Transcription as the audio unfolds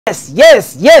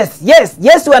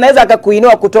Yesu anaweza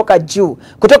akakuinua kutoka juu,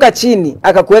 kutoka chini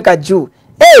akakuweka juu.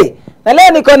 Hey, na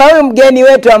leo niko na huyu mgeni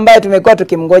wetu ambaye tumekuwa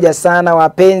tukimngoja sana,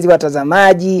 wapenzi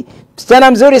watazamaji.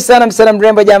 Msichana mzuri sana, msichana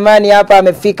mrembo jamani, hapa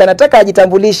amefika. Nataka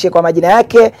ajitambulishe kwa majina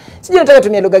yake. Sijui nataka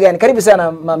tumie lugha gani. Karibu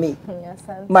sana mami. Yes,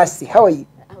 Mercy, how are you?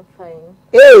 I'm fine.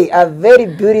 Hey, a very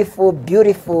beautiful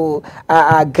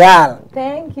girl.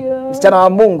 Thank you. Msichana wa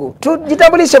Mungu.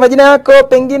 Tujitambulishe majina yako,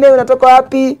 pengine unatoka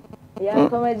wapi?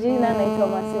 Kwa majina naitwa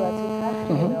Mercy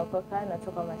Watuka. Nimeokoka,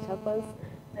 natoka Machakos.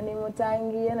 Na ni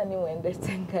Mutangi na ni mwende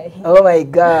Tengai. Oh my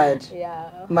God. Yeah.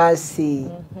 Mercy.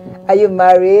 Are you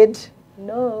married?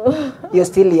 No. You're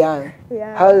still young.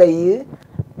 Yeah. How old are you?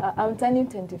 I'm turning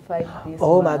 25 this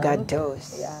Oh month. my God,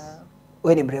 Toss. Yeah.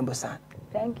 Wewe ni mrembo sana.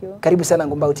 Thank you. Karibu sana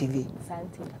Ngumbau TV.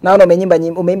 Asante. Naona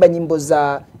umeimba nyimbo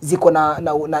za ziko na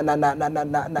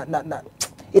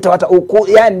itawata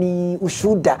yani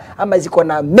ushuda ama ziko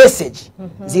na message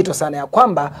zito sana ya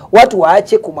kwamba watu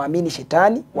waache kumwamini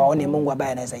shetani, waone Mungu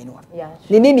ambaye anaweza inua. Yeah.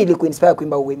 Ni nini ilikuinspire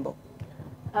kuimba wimbo?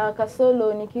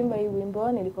 Kasolo nikiimba hii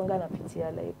wimbo nilikonga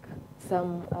napitia like some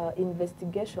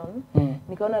investigation.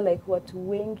 Nikaona like watu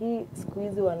wengi siku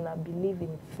hizi wana believe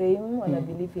in fame, wana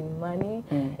believe in money,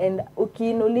 and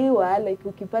ukiinuliwa like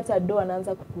ukipata do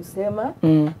anaanza kukusema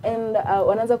and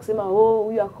wanaanza kusema oh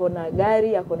huyu ako na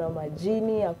gari, ako na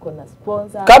majini, ako na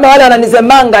sponsor. Kama wale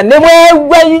wananisemanga ni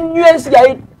wewe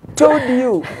I told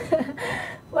you.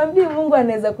 Wambi Mungu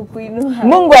anaweza kukuinua.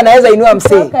 Mungu anaweza inua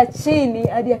msee. Kutoka chini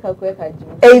hadi akakuweka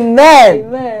juu. Amen.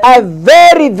 Amen. A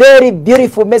very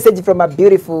beautiful message from a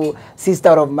beautiful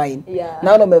sister of mine. Yeah.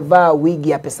 Naona umevaa wigi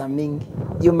ya pesa mingi.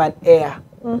 Human hair.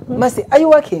 Mercy, are you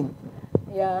working?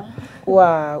 Yeah.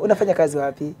 Wow, unafanya kazi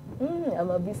wapi?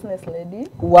 I'm a business lady.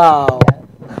 Wow.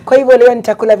 Yeah. Kwa hivyo leo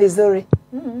nitakula vizuri.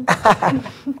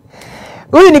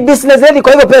 Huyu ni business lady,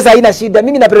 kwa hivyo pesa haina shida.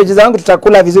 Mimi na producer wangu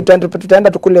tutakula vizuri,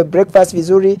 tutaenda tukule breakfast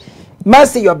vizuri.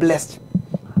 Mercy, you are blessed.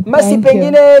 Mercy,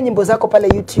 pengine nyimbo zako pale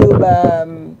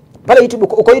YouTube,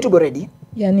 uko YouTube already?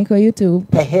 Yeah, niko YouTube.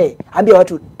 Ambia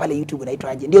watu pale YouTube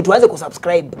unaitwa aje? Ndio tuanze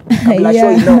kusubscribe kabla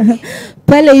show ino.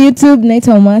 Pale YouTube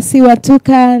naitwa Mercy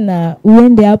Watuka na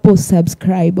uende hapo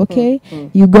subscribe, okay?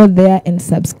 You go there and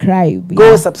subscribe.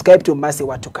 Go subscribe to Mercy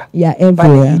Watuka. Yeah,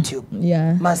 everywhere. Pale YouTube.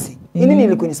 Yeah. Mercy, nini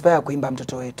ilikuinspire kuimba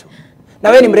mtoto wetu? Na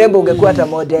wewe ni mrembo, ungekuwa hata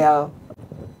model.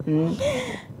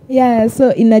 Yeah,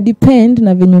 so ina depend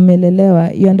na venye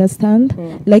umelelewa, you understand?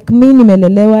 Like me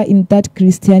nimelelewa in that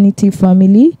Christianity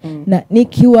family, na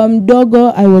nikiwa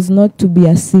mdogo I was not to be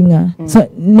a singer. So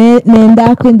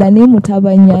nenda kwenda ni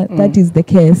mutabanya, that is the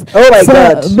case. Oh my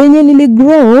God. So venye nili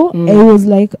grow, I was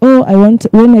like, oh,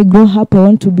 when I grow up I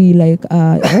want to be like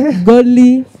a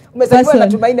godly Umesaidiwa na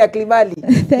Tumaini Aklimali.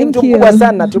 Ni mtu mkubwa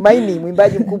sana, Tumaini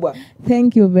mwimbaji mkubwa.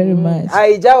 Thank you very much.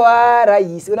 Haijawa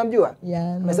rais, unamjua?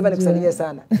 Yeah. Umesema nikusalimie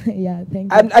sana. Yeah,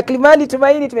 thank you. Aklimali,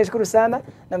 Tumaini, tumeshukuru sana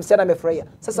na msichana amefurahia.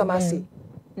 Sasa Mercy,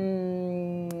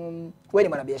 wewe ni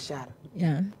mwanabiashara.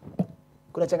 Yeah.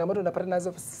 Kuna changamoto unapata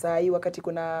nazo saa hii wakati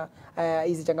kuna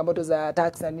hizi changamoto za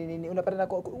tax na nini, unapata na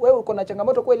wewe uko na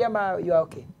changamoto kweli ama you are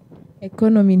okay?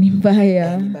 Economy ni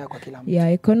mbaya. Ni mbaya kwa kila mtu.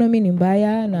 Yeah, economy ni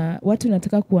mbaya na watu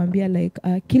nataka kuambia like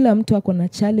kila mtu ako na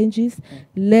challenges.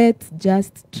 Let's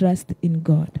just trust in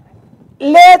God.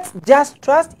 Let's just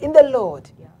trust in the Lord.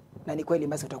 Yeah. Na ni kweli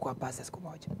Mercy utakuwa pasa siku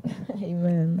moja.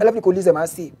 Amen. Alafu nikuulize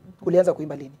Mercy, ulianza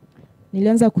kuimba lini?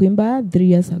 Nilianza kuimba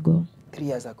 3 years ago. 3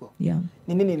 years ago. Yeah.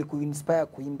 Ni nini ilikuinspire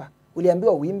kuimba?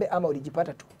 Uliambiwa uimbe ama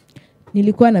ulijipata tu?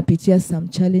 Nilikuwa napitia some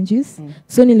challenges.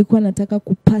 So nilikuwa nataka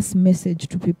kupass message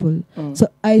to people. So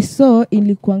I saw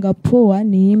ilikuanga poa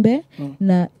niimbe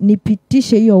na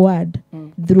nipitishe hiyo word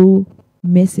through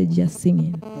message ya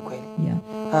singing. Ni kweli.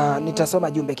 Yeah.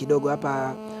 Nitasoma jumbe kidogo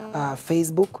hapa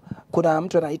Facebook. Kuna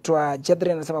mtu anaitwa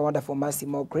Jedrin anasema wonderful Mercy,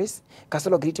 more grace.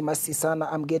 Kasolo, greet Mercy sana.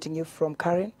 I'm getting you from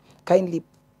Karen. Kindly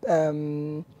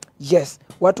yes,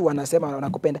 watu wanasema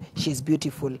wanakupenda. She is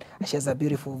beautiful. She has a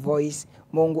beautiful voice.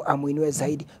 Mungu amuinue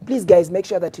zaidi. Please guys, make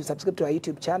sure that you subscribe to our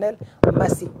YouTube channel,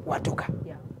 Mercy Watuka.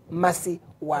 Yeah. Mercy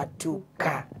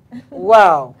Watuka.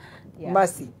 Wow. Yeah.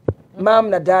 Mercy. Mom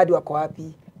na dad wako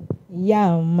wapi?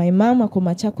 Yeah, my mom ako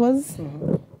Machakos.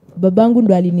 Babangu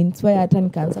ndo alininspire hata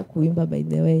nikaanza kuimba by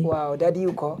the way. Wow, daddy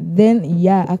yuko? Then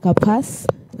yeah, akapass.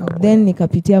 Then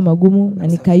nikapitia magumu na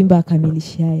nikaimba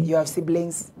akamilishia. You have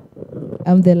siblings?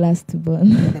 I'm the last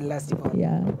born. The last born.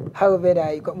 Yeah. How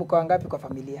very mko wangapi kwa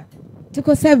familia?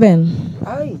 Tuko 7.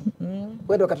 Ai.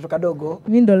 Wewe ndo katoto kadogo.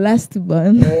 Mimi ndo last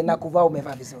born. Na kuvaa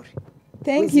umevaa vizuri.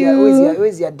 Thank you. Who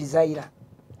is your designer?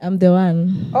 I'm the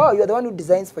one. Oh, you're the one who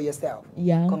designs for yourself.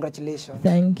 Yeah. Congratulations.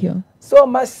 Thank you. So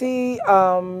Mercy,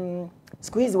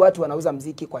 siku hizi watu wanauza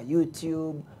mziki kwa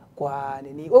YouTube, kwa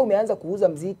nini? Wewe umeanza kuuza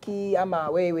mziki ama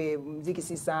wewe mziki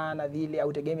si sana vile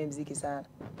au tegemea mziki sana?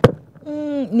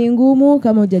 Ni ngumu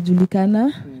kama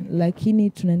hujajulikana, lakini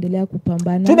tunaendelea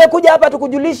kupambana. Tumekuja hapa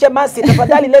tukujulishe Masi,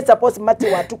 tafadhali let's support Masi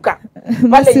Watuka.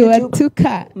 Masi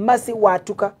Watuka. Masi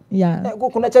Watuka. Yeah.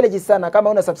 Kuna challenge sana kama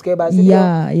una subscribers.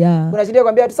 Yeah. Unashindia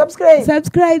kwambia tu subscribe.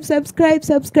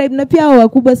 Na pia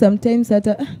wakubwa sometimes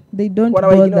hata they don't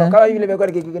bother. Kama vile nimekuwa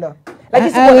nikikigino.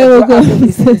 Lakini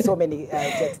so many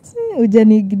texts.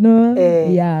 Ujani ignore.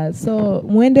 Yeah. So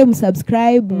muende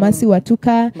msubscribe Masi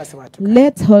Watuka.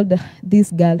 Let's hold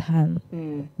this girl hand.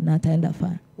 Na ataenda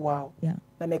far. Wow. Yeah.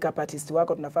 Na makeup artist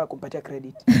wako tunafaa kumpatia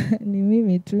credit. Ni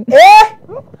mimi tu.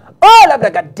 Labda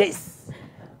Gades.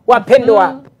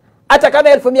 Wapendwa. Hata kama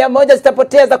 1,100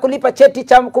 zitapoteza kulipa cheti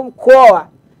cha kuoa.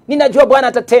 Ninajua Bwana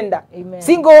atatenda. Amen.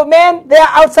 Single men they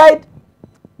are outside.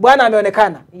 Bwana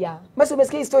ameonekana. Yeah. Masi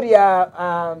umesikia historia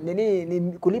ya ni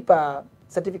kulipa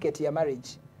certificate ya marriage?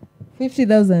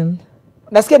 50,000.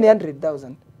 Nasikia ni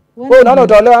 100,000. Wewe unaona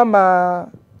utaolewa ama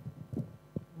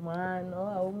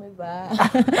mano umevaa?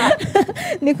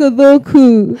 Niko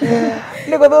dhuku.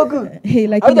 Hey,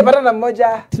 lakini haujapata na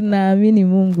mmoja? Tunaamini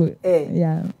Mungu.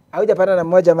 Yeah. Haujapata na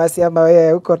mmoja Masi ama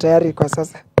wewe uko tayari kwa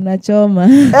sasa? Nachoma.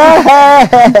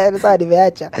 Sasa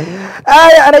nimeacha.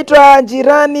 Anaitwa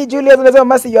Jirani Julius anasema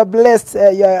Masi you are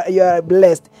blessed, you are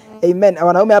blessed. Amen.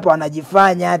 Wanaume hapa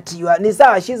wanajifanya ati ni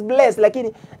sawa, she's blessed,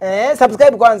 lakini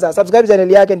subscribe kwanza. Subscribe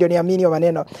channel yake ndio niamini wa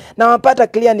maneno. Na wapata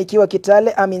clear nikiwa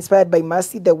Kitale. I'm inspired by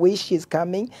Masi, the way she's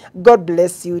coming. God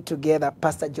bless you together.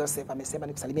 Pastor Joseph amesema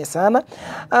nikusalimie sana.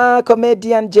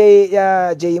 Comedian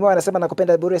J Mo anasema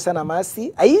nakupenda bure sana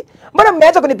Masi. Mbona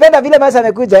mmeacha kunipenda vile Masi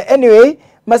amekuja? Anyway,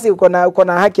 Masi uko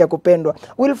na haki ya kupendwa.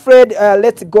 Wilfred,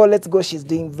 let's go, she's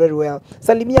doing very well.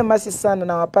 Salimia Masi sana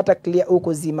na wapata clear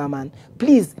huko Zimmerman.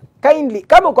 Please, kindly,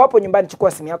 kama uko hapo nyumbani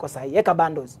chukua simu yako sahi, weka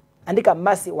bundles. Andika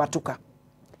Masi Watuka.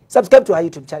 Subscribe to our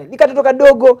YouTube channel. Ni katoto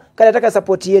kadogo, kanataka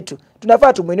support yetu.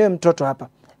 Tunafaa tumuinue mtoto hapa.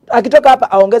 Akitoka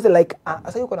hapa aongeze like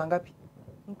sasa yuko na ngapi?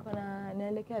 Niko na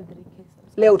naelekea 3K.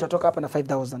 Leo utatoka hapa na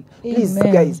 5,000.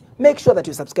 Please guys, make sure that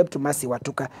you subscribe to Masi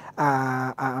Watuka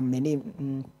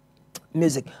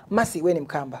music. Masi wewe ni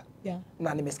Mkamba. Yeah.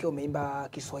 Na nimesikia umeimba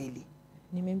Kiswahili.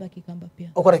 Nimeimba Kikamba pia.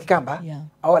 Uko na Kikamba? Yeah.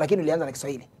 Lakini ulianza na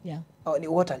Kiswahili? Yeah.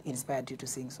 What inspired you to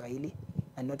sing Swahili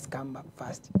and not Kikamba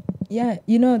first? Yeah,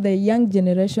 you know the young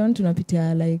generation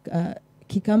tunapitia like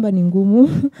Kikamba ni ngumu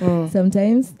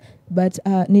sometimes, but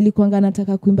nilikuanga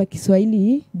nataka kuimba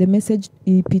Kiswahili, the message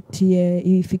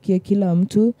ifikie kila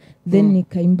mtu, then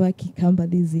nikaimba Kikamba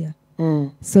this year.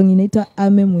 Song inaitwa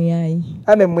Ame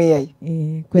Muyai.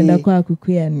 Kwenda kwa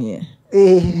kukuya ni.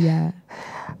 Yeah.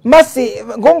 Masi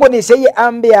ngongo ni sheye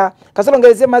ambia Kasolo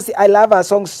ngeze Masi I love her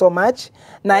song so much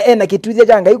na kituze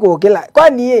janga iko okela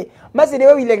kwani Masi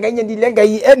niwe wilenganye ndilenga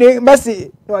hii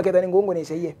Masi ni waketa ni ngongo ni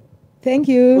sheye. Thank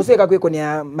you. Useka kweko ni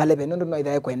malebe ndo no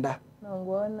idhaa kwenda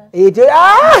ngona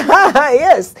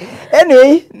yes.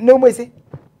 Anyway no mwese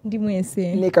ndi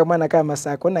mwese ni kama kama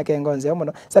sako na kengonze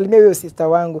omono. Salimia huyo sister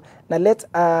wangu na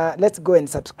let's go and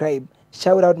subscribe.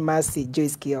 Shout out Masi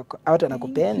Joyce Kioko. Watu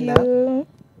wanakupenda.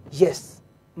 Yes.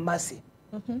 Masi.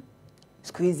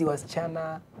 Siku hizi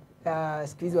wasichana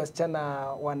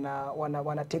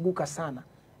wanateguka sana.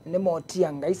 Nemo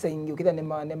tianga isa ingi ukita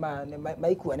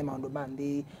maiku ane maondo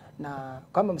bandi na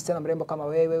kama msichana mrembo kama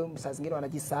wewe saa zingine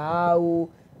wanajisahau,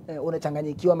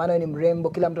 unachanganyikiwa maana wewe ni mrembo,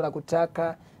 kila mtu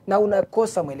anakutaka na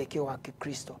unakosa mwelekeo wa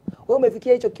Kikristo. Wewe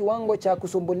umefikia hicho kiwango cha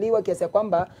kusumbuliwa kiasi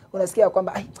kwamba unasikia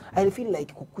kwamba I feel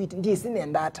like kuquit ndio sina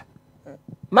ndata.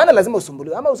 Maana lazima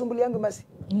usumbuliwe ama usumbuli yangu Masi?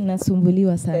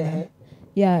 Nasumbuliwa sana.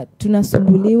 Yeah,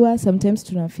 tunasumbuliwa, sometimes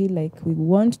tuna feel like we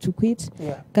want to quit.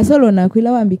 Yeah. Kasolo na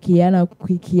kwila wambikiana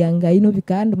kuikianga ino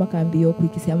vikando makambio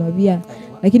kuikisema bia.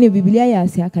 Lakini Biblia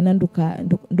yasi akana nduka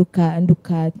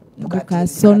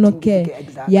sonoke.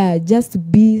 Exactly. Yeah, just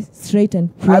be straight and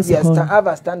praise God. Have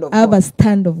a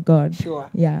stand of God. Sure.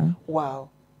 Yeah. Wow.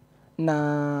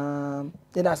 Na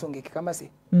nina songe kama si.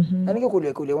 Na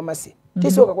ninge kule wa Masi.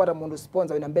 Tiso kakwata mundu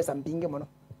sponsor ina mbesa mpinge mono.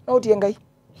 Na utiengai.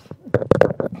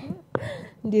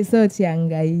 Ndiso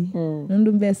tiangai.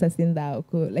 Nundu mbesa sinda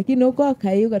uko. Lakini uko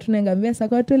kaiuka tunenga mbesa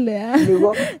kwa tulea.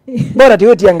 Ndiko. Bora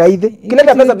tiyo tiangai the.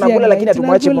 Kileta pesa tunakula lakini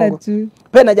atumwache Mungu.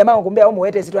 Pena jamaa kumbea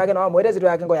muwete situ yake na muwete situ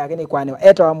yake ngo yake ni kwani.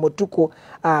 Eta wa Mutuku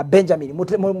Benjamin.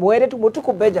 Muwete tu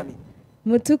Mutuku Benjamin.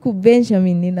 Mutuku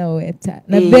Benjamin ninaweta.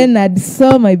 Na Bernard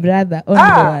saw my brother on the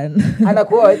one.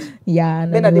 Anakuwatch? Yeah,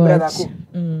 Bernard brother ako.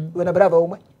 Wena brother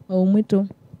umwe? Umwito.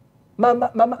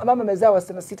 Mama mezaa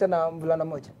wasichana 6 na mvulana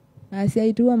mmoja.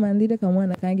 Asiaitwa mandile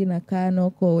kamwana kangi na kano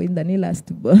ko in the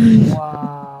last born.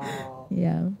 Wow.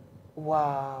 Yeah.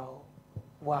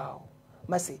 Wow.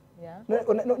 Masi. Yeah.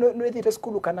 Ndio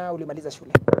school kana ulimaliza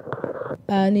shule?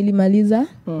 Nilimaliza.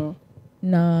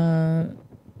 Na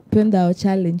penda our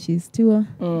challenges tu.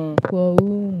 Kwa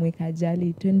huu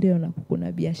mwekajali twende na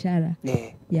kuna biashara.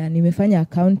 Yeah, nimefanya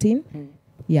accounting.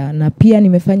 Yeah, na pia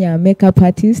nimefanya makeup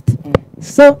artist.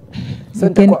 So you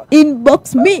can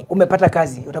inbox me. Umepata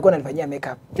kazi, utakuwa unanifanyia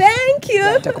makeup. Thank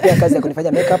you. Nitakupea kazi ya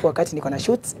kunifanyia makeup wakati niko na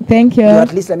shoots. Thank you.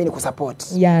 At least mimi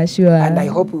nikusupport. Yeah, sure. And I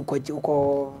hope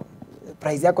uko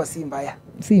price yako si mbaya.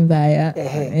 Si mbaya.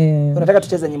 Unataka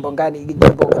tucheze nyimbo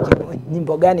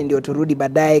gani ndio turudi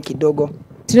baadaye kidogo?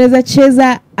 Tunaweza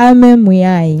cheza Ame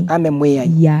Muyai. Ame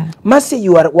Muyai. Yeah. Mercy,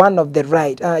 you are one of the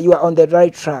right. You are on the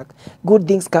right track. Good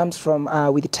things comes from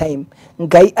with time.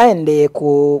 Ngai aende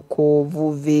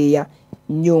kuvuvia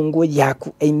nyungu yaku.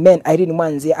 Amen. Irene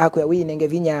Mwanzi ako ya winenge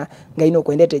vinya ngai no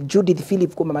kuendete. Judith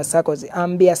Philip kuma masako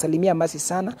ambia salimia Mercy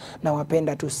sana na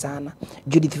wapenda tu sana.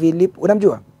 Judith Philip,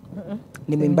 unamjua?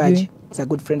 Ni mwimbaji. He's a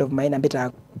good friend of mine.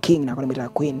 Ambeta king na kuna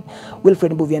queen.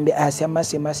 Wilfred Mbuvi ambia asia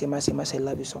Mercy, I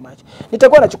love you so much.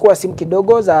 Nitakuwa nachukua simu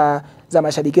kidogo za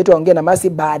mashabiki wetu waongee na Mercy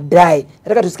baadaye.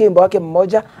 Nataka tusikie wimbo wake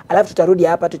mmoja, alafu tutarudi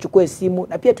hapa tuchukue simu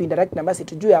na pia tuinteract na Mercy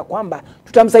tujue ya kwamba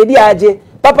tutamsaidia aje.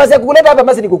 Purpose ya kukuleta hapa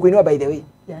Mercy ni kukuinua, by the way.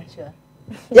 Yeah, sure.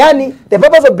 Yani the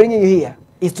purpose of bringing you here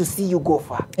is to see you go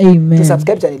far. Amen. To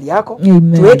subscribe channel yako,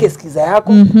 tuweke skiza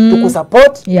yako,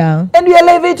 tukusupport. Yeah. And we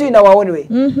elevate you in our own way.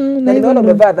 Na nimeona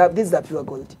umevaa that this is a pure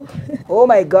gold. Oh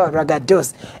my God,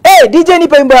 ragados. Hey, DJ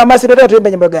nipe wimbo wa Mercy, unataka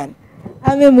tuimbe nyimbo gani?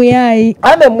 Ame Muyai.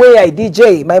 Ame Muyai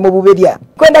DJ, my mububedia.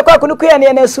 Kwenda kwa kunukuya ni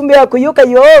anesumbia kuyuka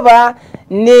Yehova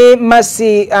ni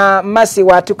Mercy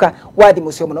watuka wadi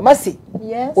musio muno. Mercy.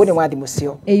 Yes. Une wadi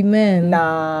musio. Amen.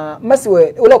 Na Mercy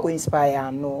we ulo ku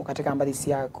inspire no katika mbadisi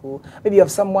yako. Maybe you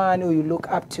have someone who you look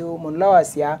up to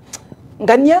monlawas ya.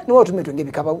 Ngania ni wewe tumetwenge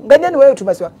bikaba. Ngania ni wewe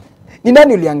tumasiwa. Ni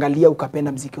nani uliangalia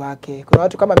ukapenda muziki wake? Kuna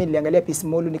watu kama mimi niliangalia Peace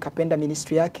Molu nikapenda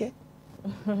ministry yake.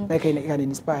 Like ikani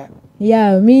inspire.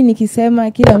 Yeah, mimi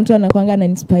nikisema kila mtu anakuanga na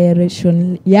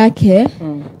inspiration yake.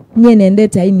 Nye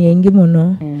nendeta ini yengi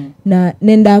muno. Na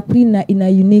nenda kuina in a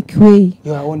unique way.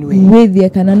 Your own way. With the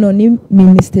kanano ni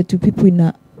minister to people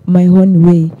in my own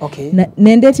way. Okay. Na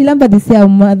nendeti lamba this ya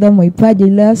mother moipaje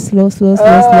la slow.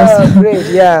 Great,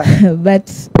 yeah. But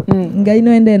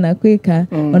ngaino ende na kweka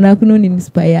onakuno ni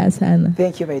inspire sana.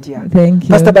 Thank you, my dear. Thank you.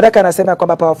 Pastor Baraka anasema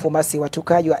kwamba Powerful Mercy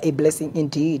watuka, you are a blessing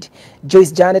indeed.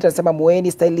 Joyce Janet anasema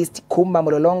mueni stylist kuma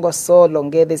mlolongo so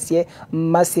longethesie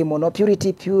Mercy mono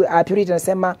purity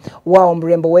anasema wow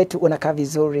mrembo wetu unakaa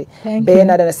vizuri.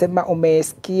 Bernard anasema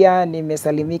umesikia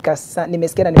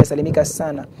nimesalimika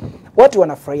sana. Watu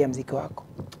wanafurahia muziki wako.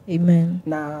 Amen.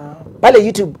 Na pale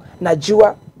YouTube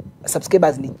najua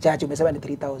subscribers ni chache, umesema ni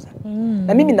 3000.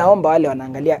 Na mimi naomba wale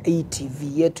wanaangalia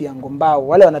ATV yetu ya Ngombao,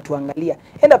 wale wanatuangalia,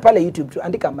 enda pale YouTube tu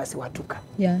andika Mercy watuka.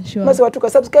 Yeah, sure. Mercy watuka,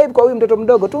 subscribe kwa huyu mtoto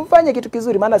mdogo. Tumfanye kitu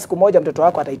kizuri maana siku moja mtoto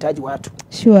wako atahitaji watu.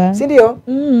 Sure. Si ndio?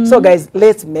 So guys,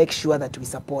 let's make sure that we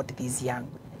support this young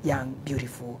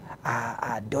beautiful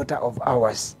daughter of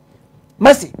ours.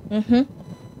 Mercy.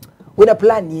 Una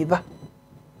plan hiva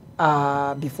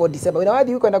before December.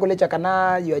 Unawadhi uko enda kulecha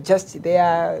kana, you are just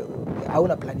there,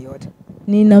 hauna plan yote.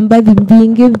 Ni namba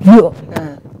mbingi vyo.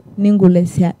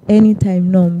 Ningulesia anytime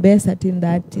no mbesa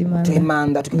tinda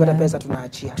timanda tukipata pesa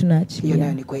tunaachia. Hiyo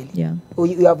nayo ni kweli. Yeah.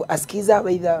 You have a skiza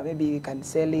either maybe you can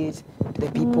sell it to the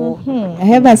people. I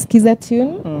have a skiza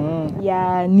tune.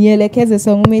 Ya nielekeze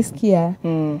song umesikia.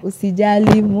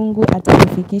 Usijali Mungu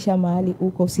atakufikisha mahali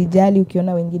uko, usijali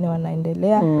ukiona wengine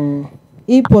wanaendelea.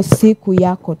 Ipo siku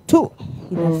yako tu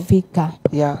inafika.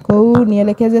 Yeah. Kwa hiyo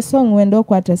nielekeze song uende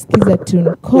kwa atasikiza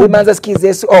tune. Umeanza skiza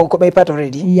Yesu umeipata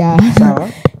already? Yeah. Sawa.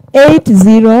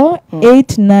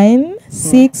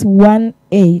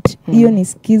 8089618. Hiyo ni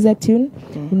skiza tune.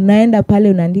 Unaenda pale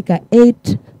unaandika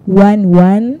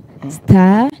 811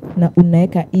 star na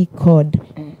unaweka code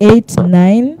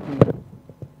 89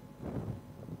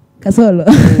 Kasolo.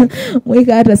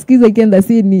 Mwika hata skiza ikienda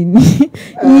si nini.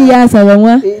 Hii ya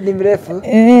sawa ni mrefu.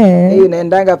 Hii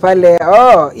unaendanga pale.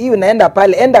 Hii unaenda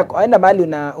pale. Enda mahali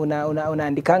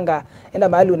unaandikanga, enda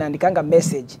mahali unaandikanga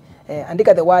message.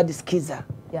 Andika the word skiza.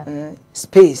 Yeah.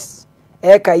 Space.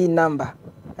 Eka hii number.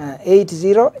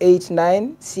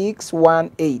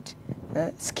 8089618.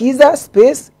 Skiza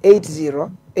space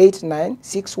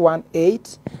 8089618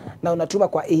 na unatuma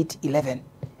kwa 811.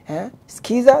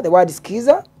 Skiza, the word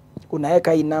skiza,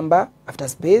 unaeka hii number after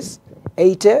space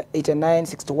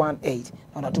 8896118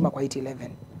 na unatuma kwa 811.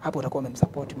 Hapo utakuwa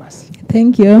umemsupport Mercy.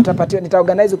 Thank you.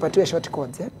 Nitaorganize upatiwe short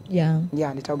codes Yeah.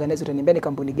 Yeah, nitaorganize, utaniambia ni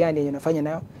kampuni gani yenye unafanya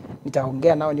nayo.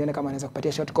 Nitaongea nao nione kama anaweza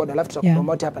kupatia short code, alafu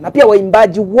tutapromote hapa. Na pia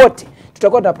waimbaji wote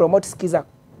tutakuwa tunapromote skiza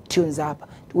tunes hapa.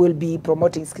 We'll be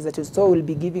promoting skiza tunes. So we'll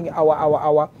be giving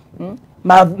our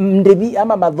mdebi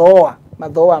ama madhoa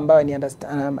ambayo ni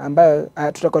ambayo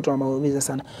tutakuwa tunamaumiza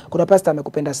sana. Kuna pastor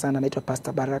amekupenda sana, anaitwa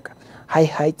Pastor Baraka. High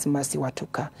heights Mercy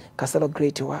Watuka. Kasolo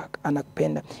great work.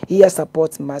 Anakupenda. He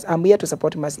supports Mercy. I'm here to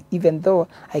support Mercy even though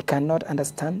I cannot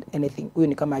understand anything. Huyu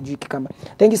ni kama ajui kama.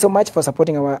 Thank you so much for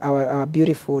supporting our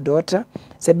beautiful daughter.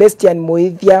 Sebastian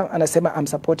Moithia anasema I'm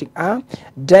supporting her.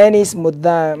 Dennis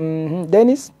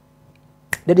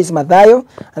Madhayo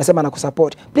anasema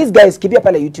anakusupport. Please guys, kimbia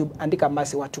pale YouTube, andika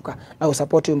Mercy Watuka na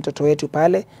usupport huyu mtoto wetu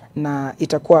pale na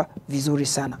itakuwa vizuri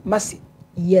sana. Mercy,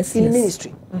 yes, in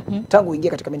ministry, tangu uingie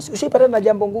katika ministry, ushaipata na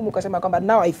jambo ngumu ukasema kwamba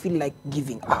now I feel like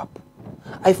giving up.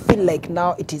 I feel like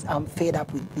now I'm fed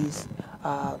up with this.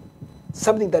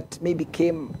 Something that maybe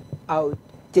came out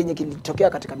chenye kilitokea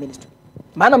katika ministry.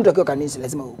 Maana mtu akiwa kanisa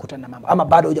lazima ukutane na mambo ama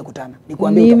bado hujakutana.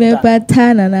 Nikuambie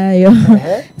nimepatana nayo.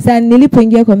 Sasa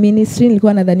nilipoingia kwa ministry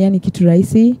nilikuwa nadhania ni kitu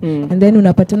rahisi and then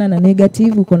unapatana na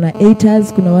negative, uko na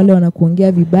haters, kuna wale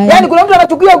wanakuongea vibaya. Yaani kuna mtu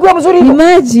anachukia ukiwa mzuri hivyo.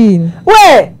 Imagine.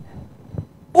 We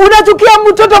unachukia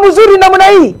mtoto mzuri namna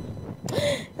hii.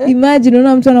 Imagine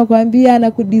unaona mtu anakuambia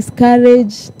na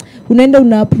kudiscourage, unaenda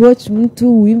una approach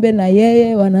mtu uimbe na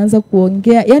yeye wanaanza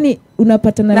kuongea. Yaani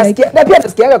unapatana like na pia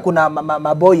nasikiaga kuna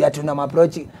maboy atuna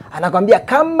approach anakuambia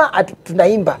kama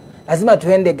tunaimba lazima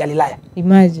tuende Galilaya.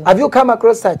 Imagine. Have you come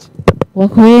across such?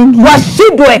 Wako wengi.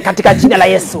 Washindwe katika jina la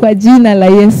Yesu. Kwa jina la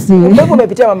Yesu. Mbona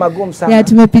umepitia magumu sana? Yeah,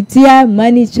 tumepitia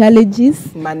money challenges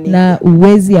na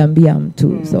uwezi ambia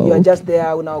mtu. So you are just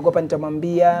there, unaogopa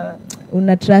nitamwambia.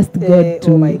 Una trust God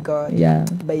too. Oh my God. Yeah.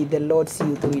 By the Lord see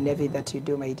you through in everything that you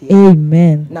do, my dear.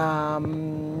 Amen. Na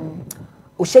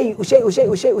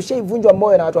ushaivunjwa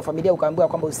moyo na watu wa familia ukaambiwa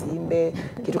kwamba usiimbe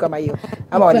kitu kama hiyo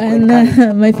ama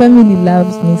walikuencourage? My family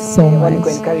loves me so much.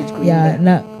 Walikuencourage kuimba? Yeah,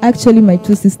 na actually my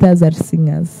two sisters are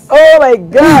singers. Oh my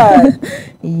God.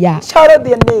 Yeah. Shout out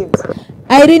their names.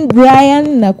 Irene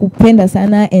Brian nakupenda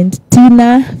sana and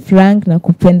Tina Frank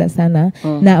nakupenda sana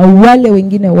na wale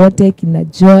wengine wote kina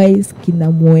Joyce,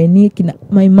 kina Mueni, kina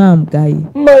my mom guy.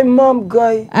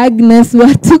 Agnes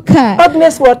Watuka.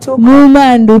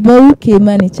 Muma nduba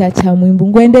ukimani chacha mwimbu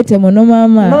ngwendete mono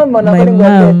mama. My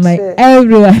mom, my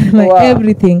everyone, my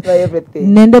everything.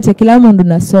 Nendete kila mundu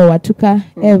na so Watuka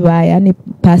Eva yani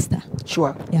pastor.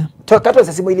 Sure. Yeah. Tokato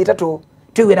sasa simu ile tatu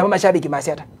tuwe na mama shabiki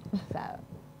masiata. Sawa.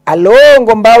 Hello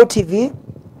Ngombao TV.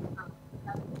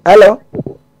 Hello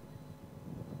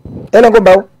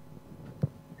Ngombao.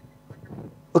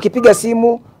 Ukipiga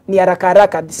simu ni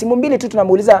haraka. Simu mbili tu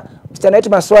tunamuuliza msichana wetu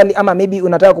maswali ama maybe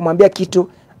unataka kumwambia kitu,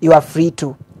 you are free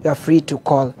to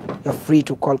call.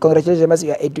 Congratulations,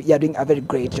 you are doing a very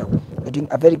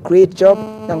great job.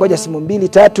 Na ngoja simu mbili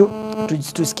tatu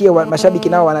tusikie mashabiki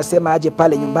nao wanasema aje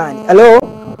pale nyumbani. Hello?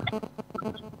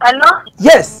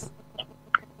 Yes.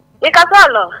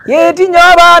 Kasolo. Yeti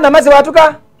nyoba na Mercy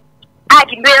Watuka.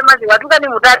 Kimbele Mercy Watuka ni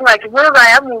mutatu wa kimweza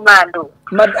ya mumando.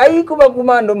 Ai kuba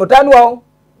kumando mutanu wao.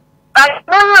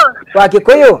 Akimoyo. Wa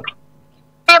Kikuyu.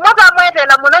 Mwaka mwete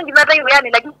la munongi mata hiyo yani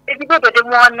lakini kitoto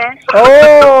temuone.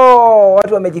 Oh,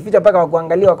 watu wamejificha mpaka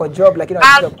wakuangalia wako job lakini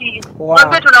wakificha. Wow.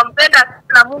 Tunampenda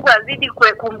na Mungu azidi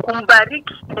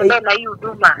kumbariki na hii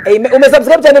huduma.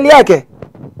 Umesubscribe channel yake?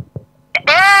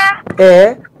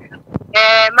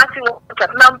 Mercy Watuka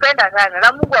tunampenda sana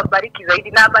na Mungu abariki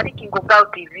zaidi na abariki Ngombao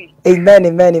TV.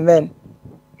 Amen.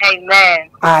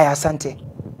 Aya, asante.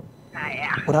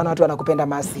 Unaona watu wanakupenda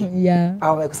Mercy. Yeah.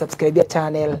 Au wamekusubscribe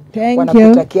channel.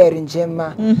 Wanakutakia heri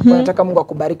njema. Wanataka Mungu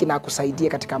akubariki na akusaidie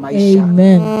katika maisha.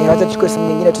 Amen. Wacha tuchukue simu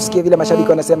nyingine tusikie vile mashabiki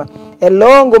wanasema.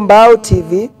 Hello Ngombao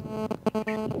TV.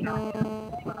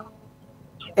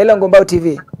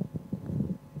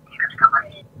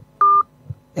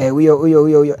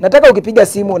 Huyo. Nataka ukipiga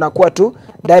simu unakuwa tu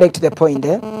direct to the point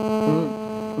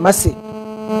Mercy.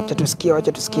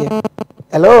 Wacha tusikie.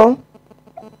 Hello?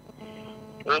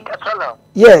 Kasolo.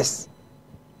 Yes.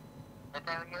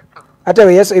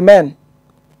 Hata Yesu, amen.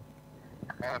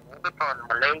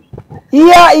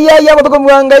 Mabako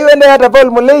mwanga yuende hata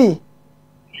Paul Mulei.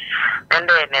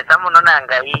 Ende nesamu nona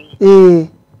ngai.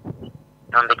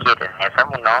 Nombekete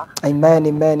nesamu no. Amen.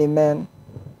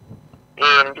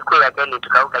 Ndiko ya keli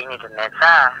tukauka ini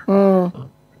tunesa.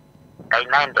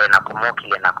 Kainaende na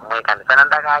kumokile na kumweka sana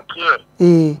ndaka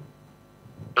akie.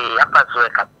 Hapa zoe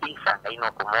kabisa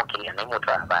ngaino kumokile na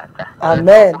imoto abata.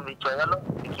 Amen. Kumichoyalo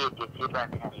kiti sila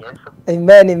ni Yesu.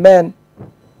 Amen.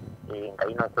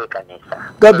 Ngaino kwa kanisa.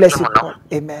 God bless you.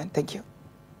 Amen. Thank you.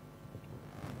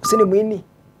 Usini mwini.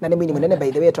 na nä mwini munene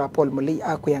by the way twa Paul Muli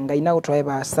akuya ngai na utwae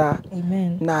basa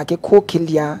Amen. na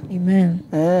agikukilia Amen.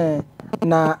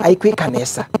 na aikwi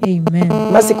kanesa. Amen.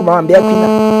 Masi kumwambia kwina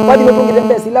wathi mepungite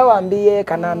mbesi la waambie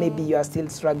kana maybe you are still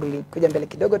struggling kuja mbele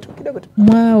kidogo tu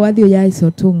Mwa wathi ya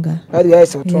isotunga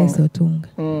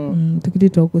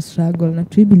tukiti ku struggle na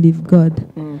to believe God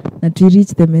na to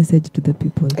reach the message to the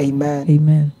people.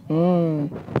 Amen.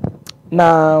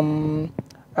 Na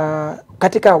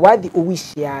katika wathi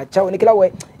uwish ya chao nikila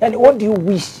we, yani what do you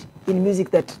wish in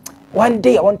music that one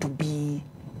day I want to be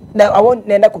now I want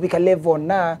nenda kupika level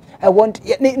na I want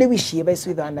ni wish ye basi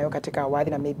with nayo katika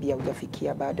wathi na maybe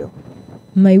hujafikia bado.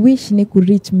 My wish ni ku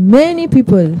reach many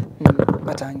people.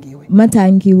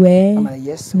 Matangiwe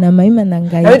Yesu na maima na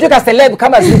ngai. Na nituka celeb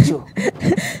kama Zuchu.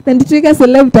 Na nituka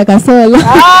celeb takasolo.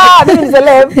 Mimi ni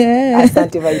celeb.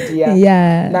 Asante my dear.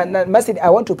 Yeah. Na masi I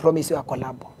want to promise you a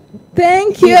collab.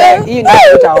 Thank you. Hii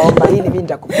ndio utaomba, hii mimi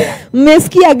nitakupea.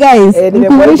 Mmesikia guys?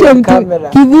 Mkumbushe mtu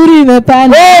kiburi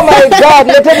imepanda. Oh my god,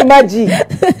 leteni maji.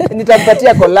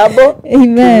 Nitampatia collab.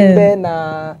 Amen.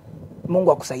 Na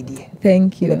Mungu akusaidie.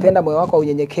 Thank you. Nimependa moyo wako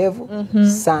unyenyekevu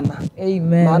sana.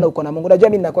 Amen. Maana uko na Mungu. Unajua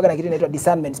mimi ninakuwa na kitu inaitwa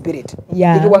discernment spirit.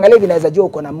 Yeah. Nikikuangalia hivi naweza jua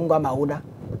uko na Mungu ama huna.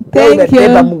 Thank you.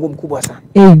 Mungu mkubwa sana.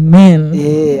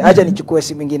 Amen. Acha nichukue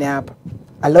simu nyingine hapa.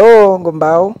 Hello,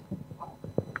 Ngombao.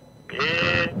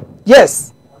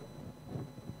 Yes.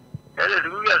 Hello,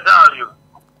 duya sawa yo.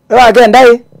 Again,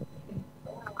 dai.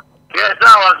 Ke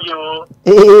sawa yo.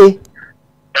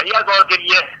 Ya go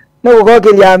kirie. No go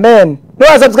kirie, amen.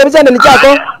 No subscribe channel chako.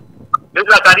 Ni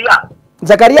Zakaria.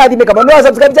 Zakaria adime kama no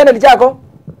subscribe channel chako.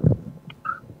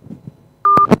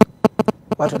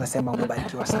 Watu wanasema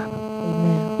umebarikiwa sana.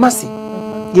 Masi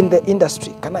in the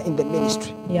industry kana in the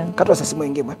ministry. Yeah. Katwa sasa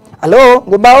mwingine. Hello,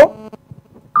 Ngombao.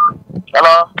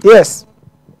 Hello. Yes.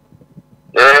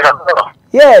 Hello.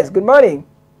 Yes, good morning.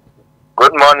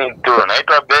 Good morning too.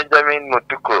 Naitwa Benjamin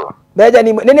Mutuko.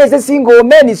 Benjamin, nene se single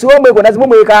men suomwe ko nazimu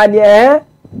mwekanie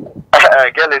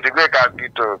Kele tikwe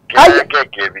kapito.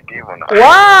 Keke bitimu no.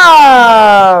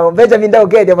 Wow, Benjamin ndao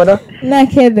kede mono. Na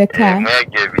kede ka.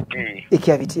 Mege biti.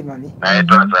 Ikia biti mami.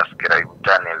 Naitwa subscribe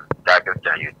channel yake cha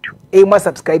YouTube. Mwa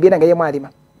subscribe na ngaye mwalima.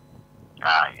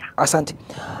 Asante.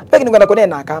 Peki ngana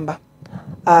konena akamba.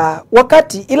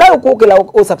 Wakati ila ukukila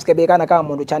usubscribe kana kama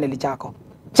mundu channel chako.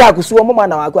 Chakusuwa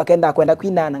mwana wako akenda kwenda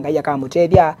kwinana ngaya kama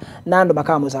mutedia nando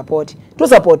makamu support. Tu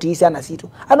support isi ana situ.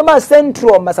 Ando ma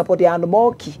central ma support ya ando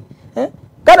moki.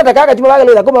 Kana takaka timu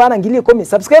bagalo za koma bana ngili 10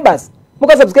 subscribers.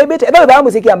 Muka subscribe ite ebe ba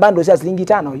musiki ambando sha shilingi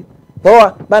 5 huyu.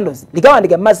 Boa bandos. Likawa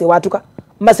ndike mase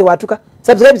watuka.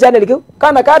 Subscribe channel kiu.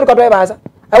 Kana katu katoe basa.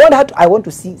 I want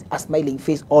to see a smiling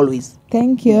face always.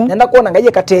 Thank you. Nenda kuona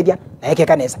ngaye katedia na yake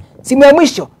kanesa. Simu ya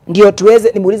mwisho ndio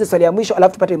tuweze nimuulize swali ya mwisho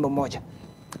alafu tupate wimbo mmoja.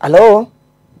 Hello.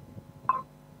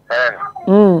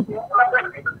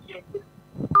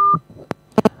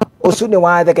 Usune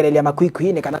waadha kelele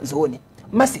makwikwi ni kana zoni.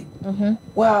 Masi.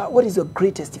 What is your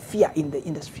greatest fear in the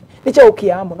industry? Nicha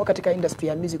ukiamo no katika industry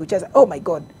ya music uchaza. Oh my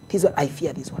god, this one I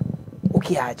fear this one.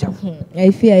 Ukiacha.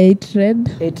 I fear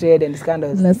hatred and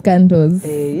scandals. Na scandals.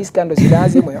 Hii scandals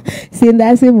ndazi moyo. Si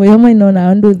ndazi moyo mwana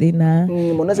naondu thina.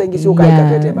 Mbona ingi sio kaika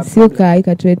twete sio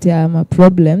kaika twete ama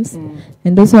problems.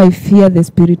 And also I fear the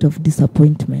spirit of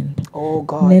disappointment. Oh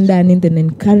God. Nenda in the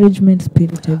encouragement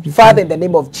spirit every Father, in the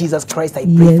name of Jesus Christ, I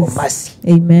pray for mercy.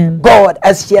 Amen. God,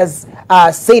 as she has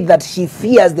said that she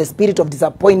fears the spirit of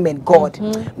disappointment, God,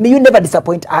 may you never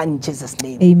disappoint her in Jesus'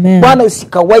 name. Amen. Bwana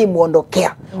usikawai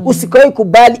muondokea. Usikawai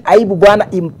kubali aibu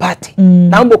Bwana impate.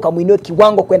 Naomba ukamuinue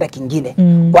kiwango kwenda kingine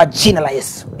kwa jina la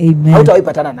Yesu. Amen. Hautawahi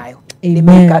patana nayo.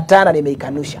 Nimeikatana,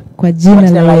 nimeikanusha. Kwa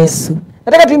jina la Yesu.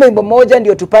 Nataka tuimbe wimbo mmoja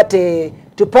ndio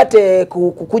tupate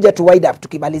kukuja tu wide up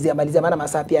tukimalizia maana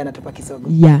masaa pia yanatupa kisogo.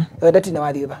 Yeah. Wenda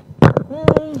tunawadhi baba.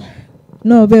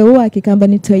 No, wewe akikamba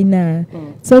nitoina.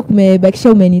 So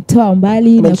kumebakisha umenitoa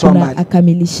mbali na kuna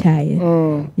akamilishaye.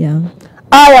 Yeah.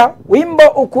 Aya, wimbo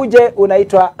ukuje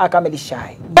unaitwa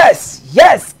Akamilishaye.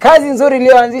 Yes, kazi nzuri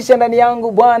iliyoanzisha ndani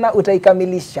yangu Bwana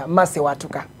utaikamilisha. Masi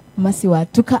watuka.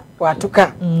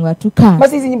 Watuka.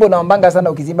 Masi hizi nyimbo naombanga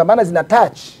sana ukizimba maana zina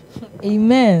touch.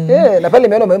 Amen. Na pale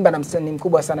nimeona umeimba na msanii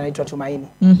mkubwa sana anaitwa Tumaini.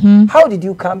 How did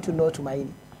you come to know Tumaini?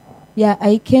 Yeah,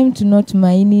 I came to know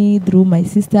Tumaini through my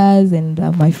sisters and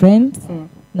my friends.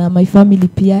 Na my family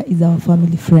pia is our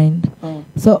family friend.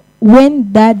 So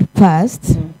when dad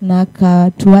passed na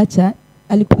katuacha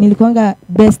nilikuanga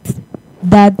best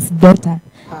dad's daughter.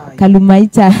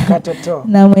 Kalumaita Katoto.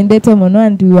 na mwendeto mono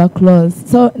and we were close.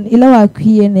 So ila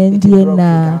wakie nendie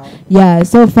na yeah,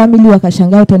 so family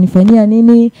wakashangaa utanifanyia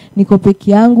nini, niko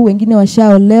peke yangu, wengine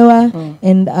washaolewa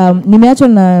and nimeachwa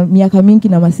na miaka mingi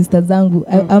na masista zangu.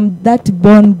 I'm that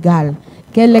born girl.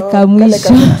 Kele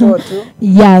kamwisho.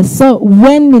 Yeah, so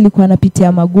when nilikuwa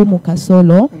napitia magumu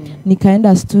Kasolo,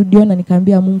 nikaenda studio na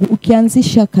nikaambia Mungu,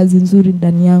 ukianzisha kazi nzuri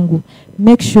ndani yangu,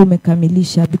 make sure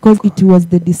umekamilisha, because it was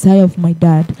the desire of my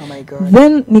dad. Oh my God.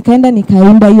 Then nikaenda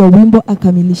nikaimba hiyo wimbo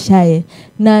akamilishaye.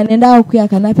 Na nenda ukuya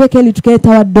kanapeke ili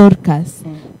tukaetawa Dorcas.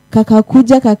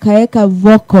 Kakakuja kakaeka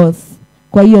vocals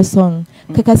kwa hiyo song.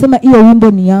 Kakasema hiyo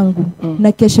wimbo ni yangu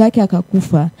na kesho yake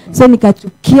akakufa. So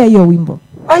nikachukia hiyo wimbo.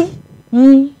 Ai.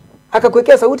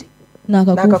 Akakuwekea sauti na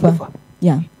akakufa.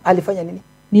 Yeah. Alifanya nini?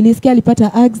 Nilisikia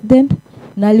alipata accident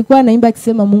na alikuwa anaimba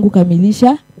akisema Mungu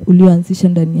kamilisha ulioanzisha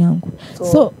ndani yangu.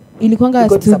 So ilikuanga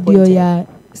studio ya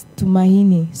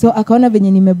Tumaini. So akaona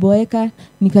venye nimeboeka,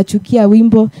 nikachukia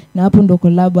wimbo na hapo ndo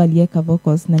collab aliweka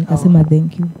vocals na nikasema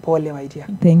thank you. Pole my dear.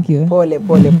 Thank you.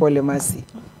 Pole Mercy.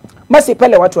 Mercy,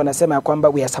 pale watu wanasema ya kwamba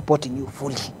we are supporting you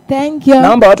fully. Thank you.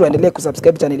 Naomba watu waendelee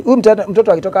kusubscribe channel. Huyu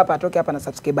mtoto akitoka hapa atoke hapa na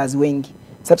subscribers wengi.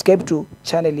 Subscribe to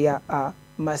channel ya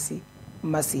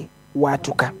Mercy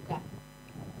Watuka.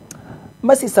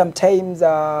 Mercy,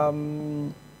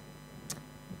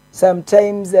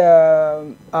 sometimes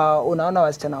unaona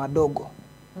wasichana wadogo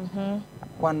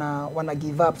wana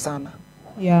give up sana.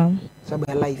 Yeah.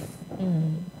 Sababu ya life.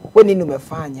 Wewe nini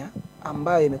umefanya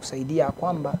ambayo imekusaidia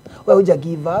kwamba wewe huja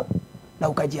give up na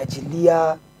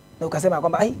ukajiachilia na ukasema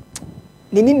kwamba ai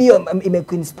ni nini hiyo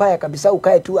imekuinspire kabisa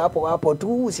ukae tu hapo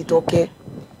tu usitoke?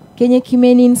 Kenye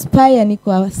kimeni inspire ni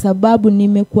kwa sababu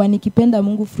nimekuwa nikipenda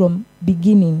Mungu from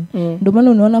beginning. Ndio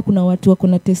maana unaona kuna watu wako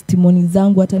na testimony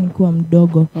zangu hata nikiwa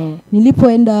mdogo.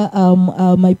 Nilipoenda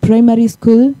my primary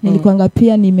school nilikuanga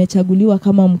pia nimechaguliwa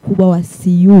kama mkubwa wa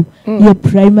CU hiyo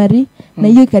primary na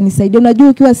hiyo ikanisaidia. Unajua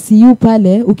ukiwa CU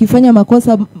pale ukifanya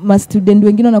makosa ma student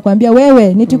wengine wanakuambia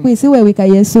wewe nitikuisiwe wika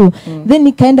Yesu. Then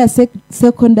nikaenda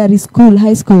secondary school,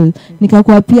 high school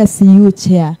nikakuwa pia CU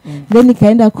chair. Then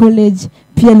nikaenda college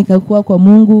pia nikakuwa kwa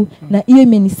Mungu na hiyo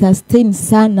imenisustain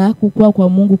sana kukua kwa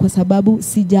Mungu kwa sababu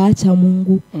sijaacha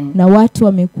Mungu na watu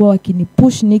wamekuwa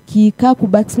wakinipush nikikaa ku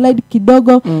backslide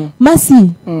kidogo.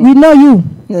 Mercy, we know you.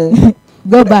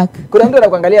 Go back. Kuna mtu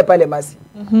anakuangalia pale Mercy.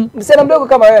 Msichana mdogo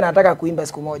kama wewe anataka kuimba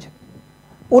siku moja.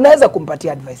 Unaweza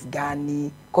kumpatia advice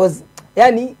gani? Cause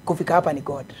yani kufika hapa ni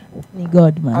God. Ni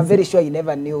God, man. I'm very sure you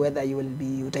never knew whether you will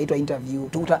be utaitwa interview.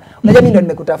 Unajua mimi ndo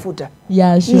nimekutafuta.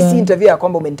 Yeah, sure. Hii si interview ya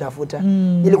kwamba umenitafuta.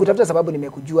 Nilikutafuta sababu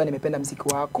nimekujua, nimependa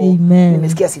muziki wako. Amen.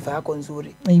 Nimesikia sifa yako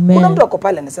nzuri. Amen. Kuna mtu ako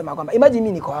pale anasema kwamba imagine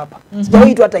mimi niko hapa.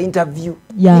 Sijawahi tu hata interview.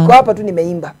 Yeah. Niko hapa tu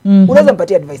nimeimba. Unaweza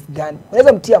mpatia advice gani?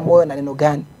 Unaweza mtia moyo na neno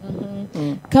gani?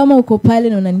 Kama uko pale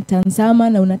na unanitazama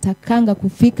na unatakanga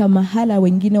kufika mahala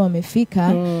wengine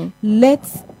wamefika, let's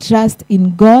trust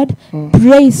in God.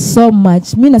 Pray so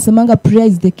much. Mimi nasemanga prayer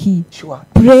is the key. Sure.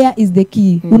 Prayer is the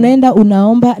key. Unaenda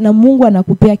unaomba na Mungu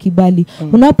anakupea kibali.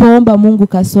 Unapoomba Mungu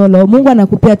Kasolo, Mungu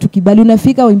anakupea tu kibali.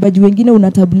 Unafika waimbaji wengine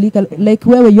unatabulika like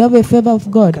wewe you have a favor of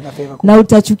God. Na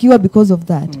utachukiwa because of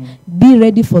that. Be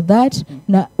ready for that.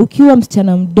 Na ukiwa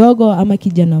msichana mdogo ama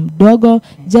kijana mdogo,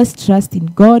 just trust in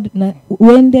God na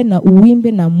uende na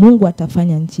uimbe na Mungu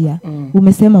atafanya njia.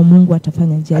 Umesema Mungu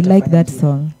atafanya njia. I like that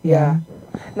song. Yeah.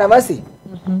 Na Mercy,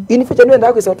 in future ndio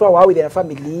ndako isotwa wa with the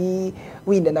family,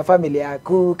 winde na family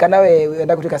yako, kana wewe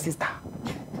enda kutoka sister.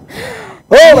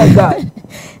 Oh my God.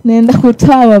 Naenda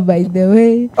kutoa by the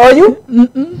way. Are you?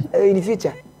 In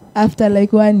future. After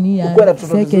like 1 year,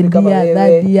 second year,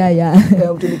 third year, yeah.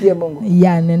 Mtumikie Mungu.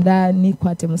 Yeah, nenda ni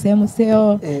kwate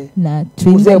museo na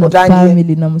twinge na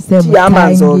family na museo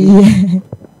mutangi.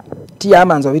 Tia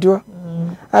amanzo vitwa.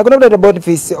 Kuna mtu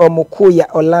Boniface Omukuya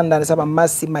Orlando anasema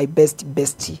Mercy my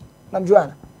bestie.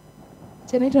 Namjuana?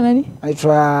 Anaitwa nani?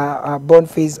 Anaitwa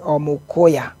Boniface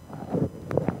Omukuya.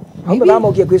 Hapo kama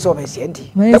ukiye kuiso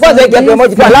umesiendi. Mwenye Kwanza hiki hapo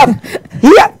moja tu alafu.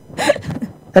 Here.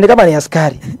 Na kama ni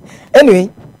askari. Anyway,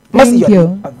 Mercy, you are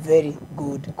a very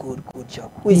good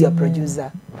job. Who is your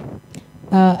producer?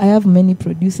 I have many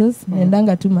producers.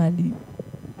 Nendanga tu mahali.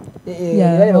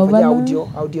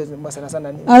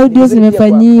 Audios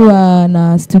nimefanyiwa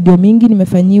na studio mingi,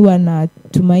 nimefanyiwa na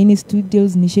Tumaini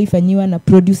Studios, nishaifanyiwa na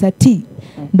producer T.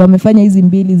 Ndo amefanya hizi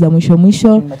mbili za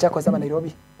mwisho. Machako sema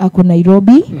Nairobi. Ako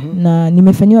Nairobi na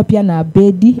nimefanyiwa pia na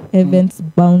Abedi Events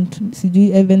Bound,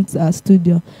 sijui Events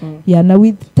Studio. Yeah, na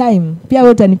with time pia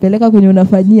wewe utanipeleka kwenye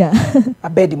unafanyia.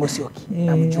 Abedi Musyoki.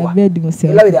 Namjua. Abedi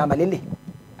Musyoki. Ila ile amalili.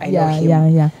 I know him.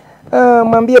 Yeah.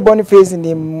 Mwambie Boniface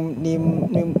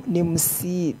ni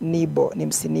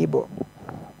msinibo.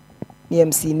 ni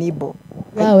MC Nibo.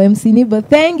 Wow, MC Nibo,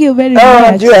 thank you very Oh, much.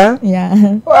 unajua?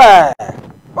 Yeah.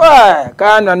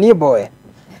 Kana Nibo.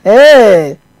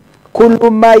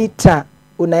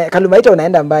 Kalumaita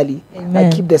unaenda mbali. Amen. I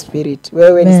keep the spirit.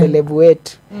 Wewe ni celeb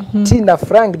wetu. Tina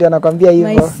Frank ndio anakuambia hivyo.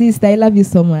 My sister, I love you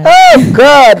so much. Oh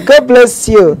God bless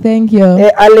you. Thank you.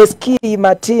 Aleski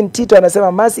Martin Tito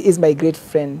anasema Mercy is my great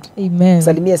friend. Amen.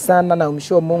 Salimie sana na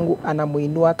umshow Mungu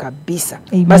anamuinua kabisa.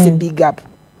 Amen. Mercy big up.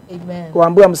 Amen.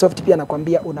 Waambia Msoft pia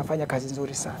anakuambia unafanya kazi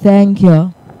nzuri sana. Thank you.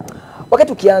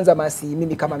 Wakati ukianza Mercy,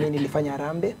 mimi kama mimi nilifanya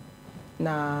rambe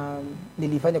na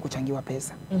nilifanya kuchangiwa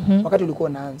pesa. Wakati ulikuwa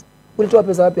unaanza, ulitoa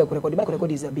pesa wapi ya kurekodi? Maana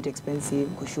kurekodi is a bit expensive,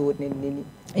 kushoot nini.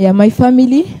 Yeah, my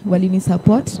family walini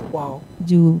support. Wow.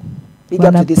 Juu Big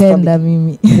up to this wanapenda family.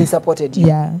 mimi. They supported you.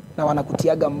 Yeah. Na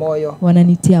wanakutiaga moyo.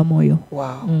 Wananitia moyo. Wow.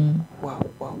 Wow.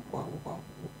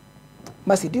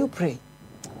 Mercy, do you pray?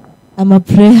 I'm a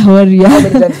prayer warrior. How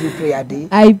many times do you pray a day?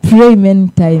 I pray many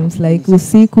times, like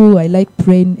usiku. I like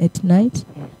praying at night.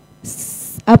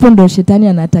 Hapo ndo shetani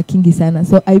anatakingi sana,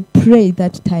 so I pray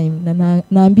that time na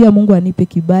naambia Mungu anipe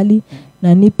kibali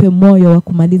na nipe moyo wa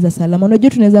kumaliza salama.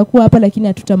 Unajua tunaweza kuwa hapa lakini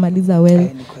hatutamaliza well,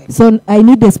 so I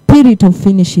need the spirit of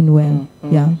finishing well.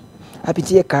 Yeah.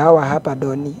 Apitie kahawa hapa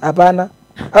Doni. Hapana.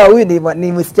 Huyu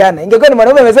ni msichana. Ingekuwa ni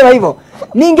mwanaume amesema hivyo,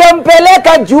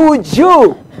 ningempeleka juu.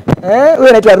 Huyu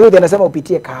anaitwa Ruth anasema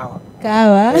upitie kahawa.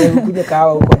 Ukunywe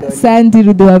kahawa huko Doni. Santi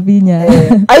Ruth wa Vinya.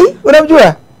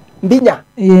 Unamjua? Mbinya.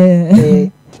 Yeah.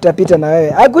 Tutapita na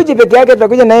wewe. Akuji peke yake,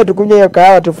 tutakuja naye tukunywe hiyo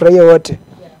kahawa tufurahie wote.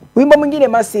 Wimbo mwingine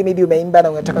Mercy maybe umeimba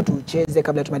na unataka tuucheze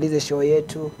kabla tumalize show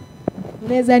yetu.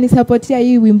 Unaweza nisupportia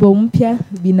hii wimbo mpya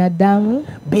Binadamu.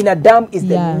 Binadamu is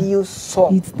the new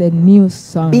song. It's the new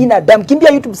song. Binadamu. Kimbia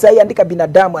YouTube sasa, andika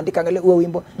Binadamu, andika angalia huo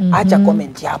wimbo. Acha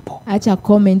comment hapo. Acha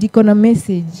comment, iko na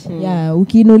message. Yeah,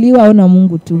 ukiinuliwa ona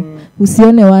Mungu tu.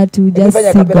 Usione watu, just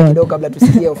see God. Kidogo kabla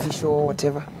tusikie official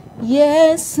whatever.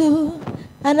 Yesu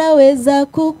anaweza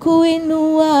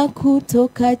kukuinua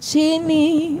kutoka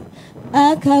chini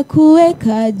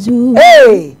akakuweka juu.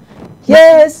 Hey!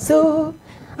 Yesu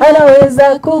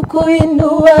anaweza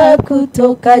kukuinua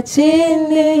kutoka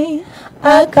chini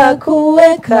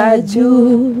akakuweka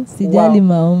juu. Sijali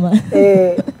maoma.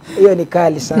 Hiyo ni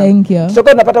kali sana. Thank you.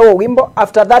 Tutakuwa tunapata huo wimbo,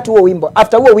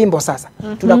 after huo wimbo sasa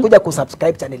tunakuja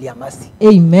kusubscribe channel ya Mercy.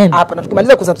 Amen. Hapa na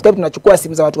tukimaliza kusubscribe tunachukua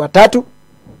simu za watu watatu.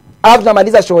 After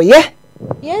tunamaliza show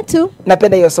too.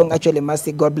 Napenda hiyo song actually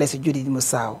Mercy. God bless you Judith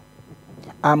Musao.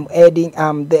 I'm adding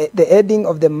the ending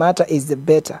of the matter is the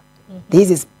better. This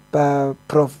is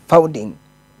profounding.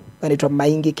 Wanaitwa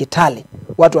Maingi Kitale.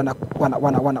 Watu wanakuwa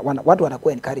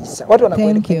encourage. Watu wanakuwa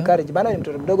encourage. Bana ni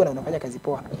mtoto mdogo na unafanya kazi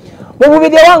poa.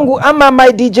 Mvuvidia wangu ama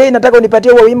my DJ, nataka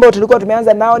unipatie huo wimbo tulikuwa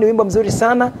tumeanza nao, ni wimbo mzuri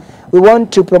sana. We want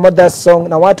to promote that song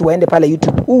na watu waende pale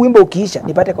YouTube. Huu wimbo ukiisha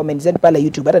nipate comments zenu pale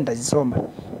YouTube, hata nitazisoma.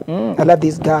 I love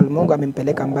this girl. Mungu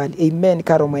amempeleka mbali. Amen.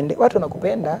 Karo Mwende. Watu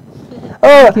wanakupenda.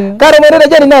 Karo Mwende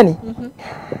unajua ni nani?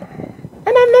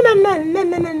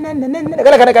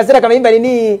 Kana kasira kama imba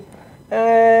nini?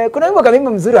 Kuna wimbo kama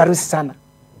imba mzuri harusi sana.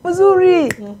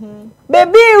 Mzuri.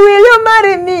 Baby will you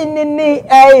marry me nini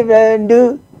I will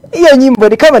do. Hiyo nyimbo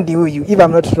ni kama ndi huyu, if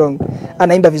I'm not wrong.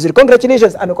 Anaimba vizuri.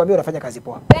 Congratulations, amekwambia unafanya kazi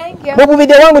poa. Thank you. Babu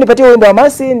video wangu nipatie wimbo wa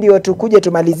Mercy ndio tukuje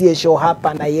tumalizie show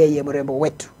hapa na yeye mrembo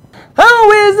wetu.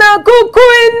 Haweza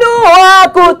kukuinua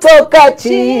kutoka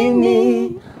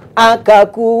chini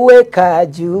akakuweka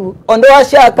juu. Ondoa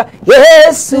shaka.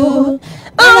 Yesu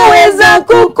aweza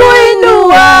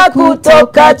kukuinua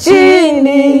kutoka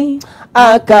chini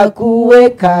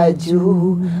akakuweka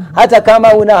juu. Hata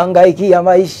kama unahangaikia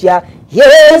maisha,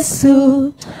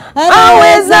 Yesu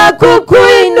aweza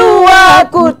kukuinua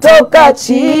kutoka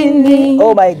chini.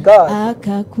 Oh my God.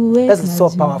 Akakuweka. That's so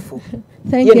powerful.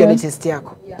 Thank you. Hiyo you. ni test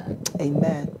yako. Yeah.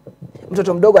 Amen.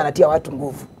 Mtoto mdogo anatia watu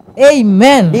nguvu.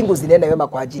 Amen. Mbingu zinaenda wema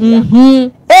kwa ajili yako.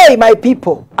 Hey my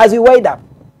people, as we wind up,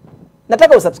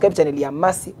 nataka usubscribe channel ya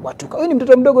Mercy Watuka. Huyu ni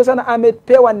mtoto mdogo sana,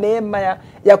 amepewa neema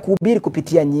ya kuhubiri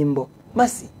kupitia nyimbo.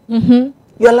 Mercy,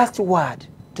 your last word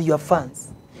to your fans.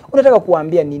 Unataka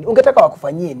kuambia nini? Ungetaka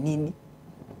wakufanyie nini?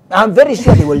 I'm very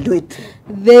sure they will do it.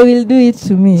 They will do it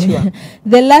to me. Sure.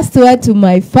 The last word to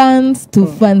my fans, to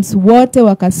fans wote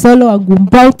wa Kasolo wa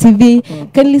Gumbau TV,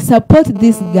 kindly support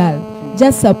this girl.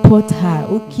 Just support her.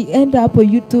 Ukienda hapo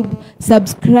YouTube,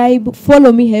 subscribe,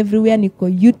 follow me everywhere. Niko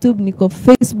YouTube, niko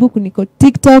Facebook, niko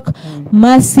TikTok.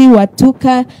 Mercy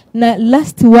Watuka. Na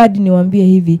last word niwaambie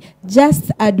hivi,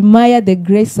 just admire the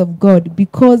grace of God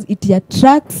because it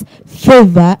attracts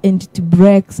favor and it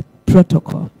breaks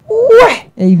protocol.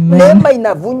 Amen. Neema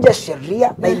inavunja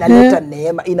sheria na inaleta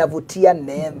neema, inavutia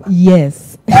neema.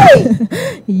 Yes. Hey!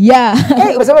 Yeah.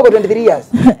 Hey, umesema uko 23 years.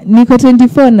 Niko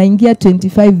 24 naingia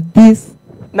 25 this.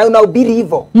 Na unahubiri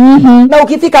hivyo. Na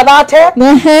ukifika that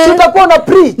utakuwa una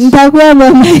preach. Nitakuwa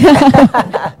mama.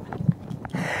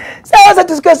 Sasa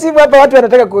tusikie simu hapa, watu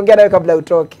wanataka kuongea nawe kabla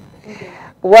utoke.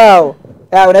 Wow.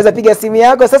 Unaweza piga simu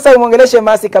yako sasa umuongeleshe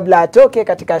Mercy kabla atoke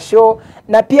katika show,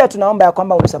 na pia tunaomba ya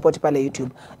kwamba unisupport pale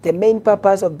YouTube. The main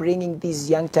purpose of bringing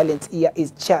these young talents here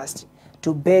is just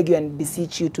to beg you and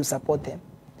beseech you to support them.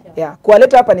 Yeah.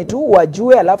 Kuwaleta hapa ni tu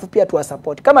wajue, alafu pia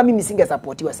tuwasupport. Kama mimi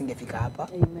singesupportiwa singefika hapa.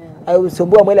 Amen.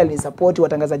 Usombua Mwela alinisupport,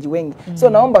 watangazaji wengi. So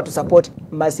naomba tu support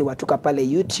Mercy Watuka pale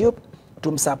YouTube.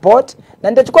 Tumsupport, na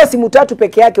nitachukua simu 3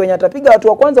 peke yake, wenye atapiga watu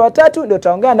wa kwanza 3 ndio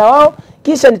taongea na wao,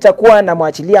 kisha nitakuwa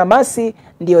namwachilia Mercy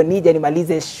ndio nije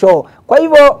nimalize show. Kwa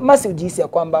hivyo Mercy, ujihisi ya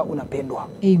kwamba unapendwa.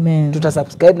 Amen.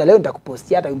 Tutasubscribe na leo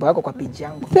nitakupostia hata wimbo wako kwa page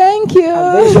yangu. Thank you.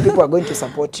 I'm very sure people are going to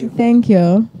support you. Thank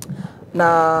you.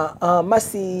 Na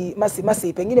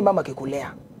Mercy, pengine mama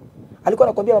akikulea alikuwa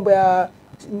anakuambia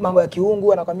mambo ya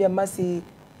kiungu, anakuambia Mercy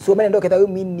sio mimi ndio ketawe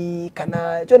mimi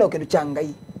kana chona ukiduchanga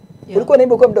hii. Ulikuwa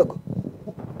naimba kwa mdogo?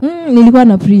 Nilikuwa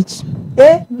na preach.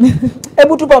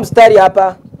 Hebu tupa mstari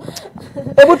hapa.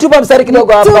 Hebu tupa mstari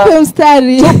kidogo hapa. Tupa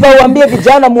mstari. Tupa uambie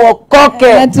vijana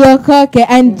muokoke. Na tuokoke.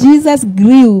 And Jesus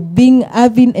grew being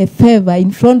having a favor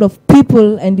in front of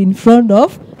people and in front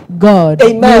of God.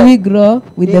 Amen. May we grow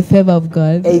with the favor of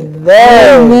God.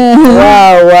 Amen.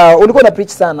 Wow. Ulikuwa na preach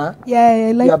sana? Yeah,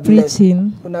 I like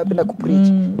preaching. Unapenda kupreach.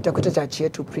 Tutakuita church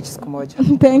yetu preach siku moja.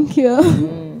 Thank you.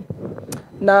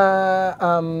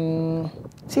 Na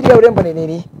siri ya urembo ni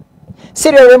nini?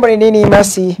 Siri ya urembo ni nini,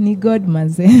 Mercy? Ni God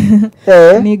manze.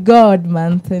 Ni God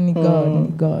manze, ni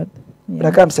God.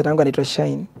 Unakaa msichana wangu anaitwa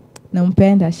Shine.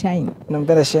 Nampenda Shine.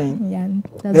 Yeah.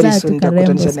 Very soon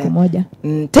tutakutanisha siku moja.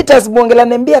 Titus Mongela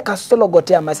nembia Kasolo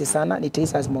gotea Mercy sana. Ni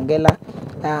Titus Mongela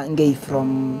ngei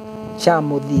from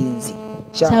Chamudhinzi.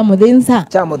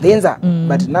 Chamudhinza.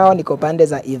 But now niko pande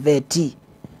za Iveti.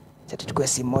 Sasa tukue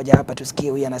simu moja hapa tusikie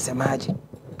huyu anasemaje.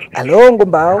 Hello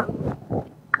Ngumbao.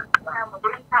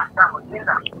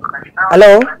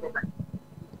 Hello.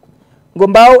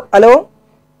 Ngumbao, hello?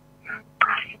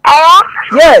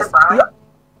 Yes.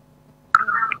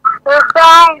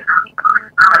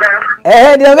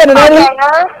 Niongea na nani?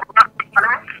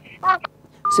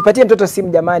 Sipatie mtoto simu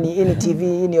jamani, hii ni TV,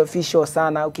 hii ni official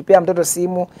sana. Ukipea mtoto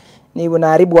simu ni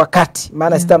unaharibu wakati,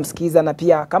 maana sitamsikiza, na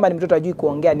pia kama ni mtoto ajui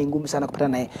kuongea ni ngumu sana kupata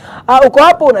naye. Uko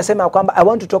hapo unasema kwamba I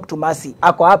want to talk to Mercy.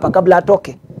 Ako hapa kabla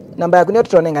atoke. Namba yako ni watu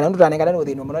tunaengana, mtu anaengana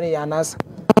within mnoni ya anasa.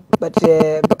 But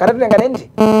karatu nengana nje.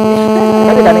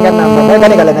 Kati kanengana namba,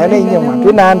 kani kala na yeye nyema.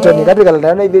 Tuna Anthony, kati kala na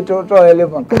yeye hivi to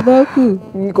elephant.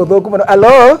 Kodhoku mano.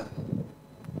 Hello?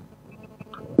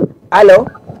 Hello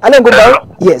Ngumbao?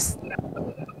 Yes.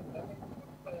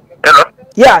 Hello?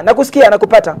 Yeah, nakusikia,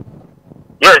 nakupata.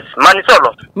 Yes,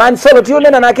 Mansolo tu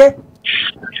nena nake?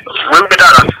 Wewe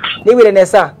dada. Ni wile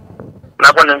nesa.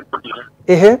 Napo ni kudi.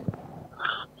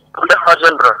 Unda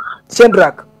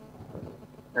Chendrak.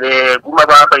 Kuma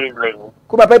ba pipeline.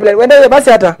 Kuma pipeline. Wenda basi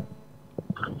hata.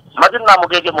 Majin na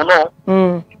mugege muno.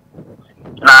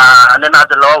 Na nena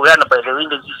the law we na by the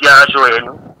window ya show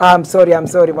yenu. I'm sorry.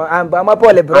 I'm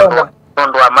apole bro.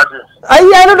 Ndo amazi. Ai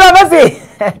ndo amazi.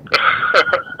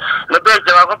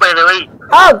 Lebeje wako by the way.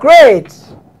 Great.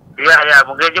 Yeah,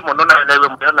 mugege muno na lewe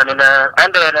mbiona nena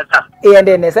nesa.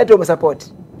 Ende nesa tu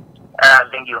msupport.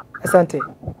 Thank you. Asante.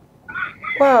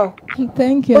 Wow.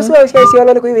 Thank you. Usiwe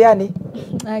wale kwa hivi yani.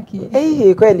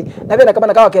 Aki. Kweli. Na pia kama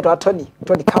nakawa keto Tony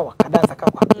Kawa, kadanza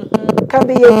Kawa.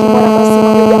 Kambi yetu kwa nafasi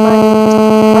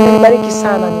jamani. Bariki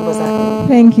sana nyimbo zake.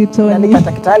 Thank you Tony. Na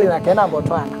nikatakitali na kena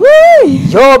mbotwana.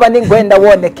 Joba ningwenda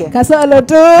woneke. Kasolo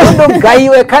tu. Ndo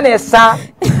gaiwe kanesa.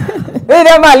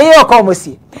 Ile mali yoko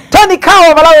musi. Tony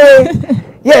Kawa malawe.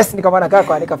 Yes, nikamana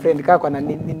kako, nika friend kako na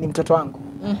ni mtoto wangu.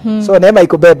 So neema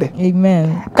iko bebe.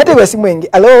 Amen. Kati kwa simu wengi.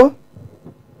 Hello?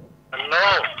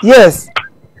 Yes.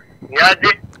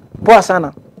 Niaje? Poa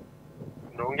sana.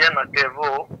 Naongea na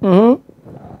Kevo.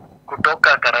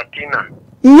 Kutoka Karatina.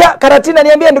 Karatina,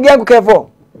 niambie ndugu yangu Kevo.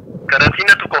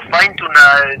 Karatina tuko fine,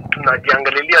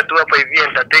 tunajiangalilia tu hapa hivi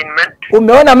entertainment.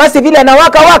 Umeona Mercy vile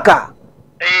anawaka?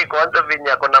 Kwanza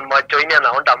vinya kuna macho ini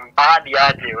anaona mbadi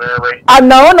aje wewe.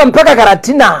 Anaona mpaka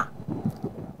Karatina.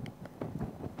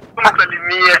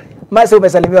 Msalimie. Mercy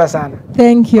umesalimiwa sana.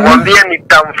 Thank you. Mwambie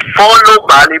nitamfollow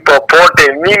mahali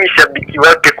popote. Mimi shabiki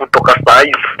wake kutoka saa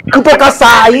hii. Kutoka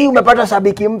saa hii umepata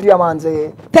shabiki mpya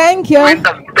manze. Thank you.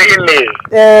 Kwenda mbele.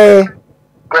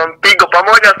 Kwa mpigo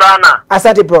pamoja sana.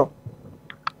 Asante bro.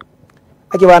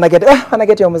 akiwa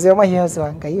anaketi mzee mwa hiyo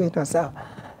wanga hiyo ito sawa.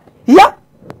 Ya.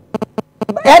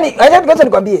 Yaani acha ngoja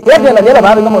nikwambie. Yeye ananielewa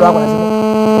baadhi kama wako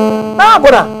nasema.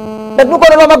 Bora. Na tuko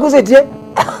na makuzetie.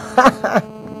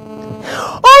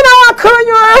 Ona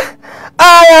wakonywa.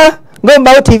 Aya,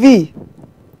 Ngomba TV.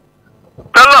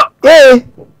 Hello.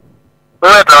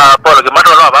 Wewe ta Paul Kimato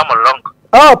lo ba molongo.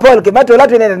 Paul Kimato la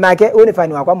tuende nake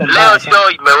unifani wako mo. Leo show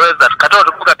imeweza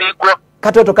katoto kuka tiko.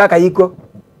 Katoto kaka yiko.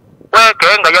 Wewe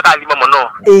kenga yaka lima mono.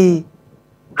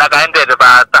 Na kaende de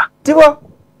bata. Tibo.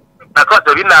 Na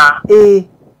kwa bina.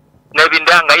 Na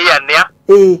bindanga iya nia.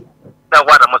 Na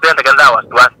kwata mutende kenda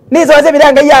wasiwasi. Nizo waze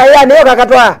bindanga iya niyo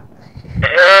kakatwa.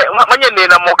 Mwenye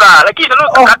nina moka lakini no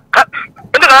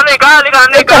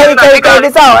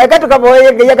Ni sawa, ekatu kama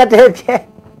wewe yakatepye.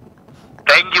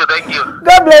 Thank you.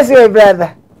 God bless you,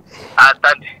 brother.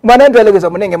 Asante. Mwana ndo alegeza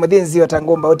munenge muthinzi wa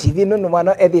Ngomba TV nunu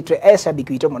mwana ethitwe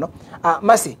eshabiki wito muno.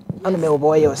 Masi anu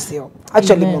meoboye osio.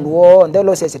 Actually mundu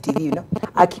ndelo sese TV you know.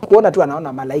 Akikuona tu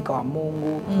anaona malaika wa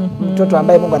Mungu. Mtoto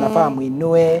ambaye Mungu anafaa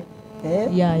muinue.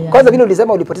 Kwanza vile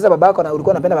ulisema ulipoteza babako na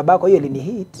ulikuwa unapenda babako, hiyo ilini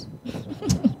hit.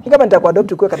 Kama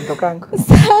nitakuadopt kwa katoto kangu.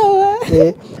 Sawa.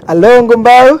 Hello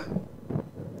Ngomba.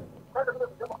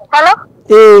 Hello?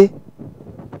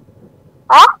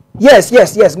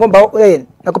 Yes, Ngomba,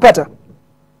 nakupata.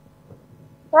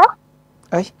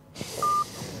 Ai.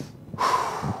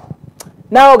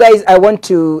 Now guys, I want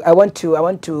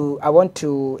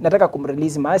to nataka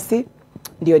kumrelease Masi.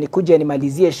 Ndio nikuje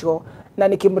nimalizie show na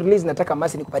nikimrelease nataka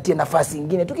Masi nikupatie nafasi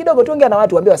nyingine tu kidogo tuongea na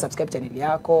watu waambie wa subscribe channel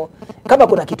yako. Kama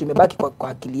kuna kitu imebaki kwa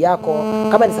akili yako,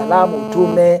 kama ni salamu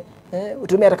utume.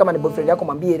 Utumia hata kama ni boyfriend yako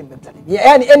mwambie nimemsalimia.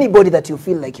 Yani anybody that you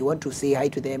feel like you want to say hi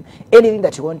to them, anything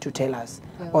that you want to tell us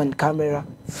on camera,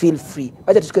 feel free.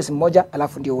 Wacha tuchukue simu moja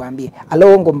alafu ndio uambie.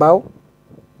 Hello Ngombao.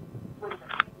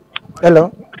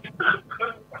 Hello.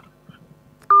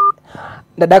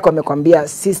 Dadako amekwambia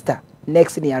sister,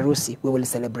 next ni harusi, we will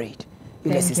celebrate.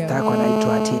 Yule sister yako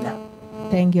anaitwa Tina.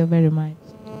 Thank you very much.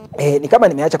 Ni kama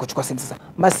nimeacha kuchukua simu sasa.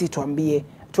 Masi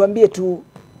tuambie tu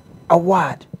a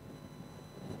word.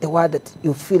 The word that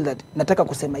you feel that nataka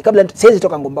kusema hii. Kabla siwezi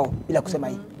toka Ngombao bila kusema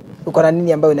hii. Uko na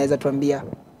nini ambayo unaweza tuambia?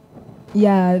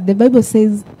 Yeah, the Bible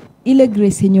says ile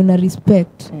grace yenye una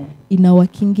respect ina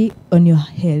working on your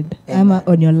head ama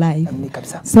on your life.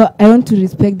 So I want to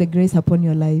respect the grace upon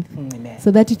your life.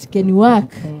 So that it can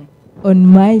work on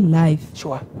my life.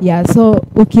 Sure. Yeah, so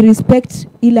ukirespect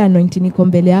ile anointing iko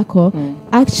mbele yako,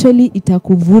 actually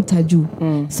itakuvuta juu.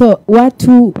 So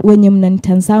watu wenye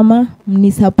mnanitazama,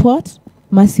 mnisupport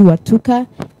Masi Watuka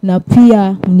na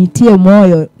pia mnitie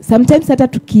moyo. Sometimes hata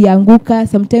tukianguka,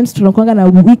 sometimes tunakuanga na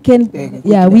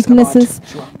weaknesses.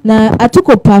 Sure. Na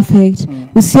atuko perfect.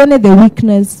 Usione the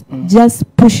weakness, just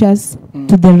push us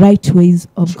to the right ways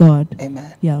of God. Amen.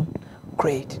 Yeah.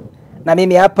 Great. Na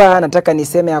mimi hapa nataka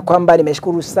niseme ya kwamba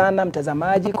nimeshukuru sana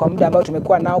mtazamaji kwa muda ambao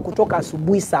tumekuwa nao kutoka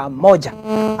asubuhi saa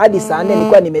 1 hadi saa 4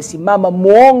 nilikuwa nimesimama.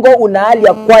 Muongo una hali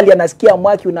ya kwali, anasikia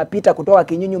mwaki unapita kutoka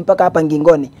Kinyunyu mpaka hapa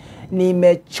Ngingoni.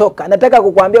 Nimechoka. Nataka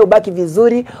kukuambia ubaki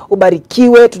vizuri,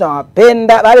 ubarikiwe,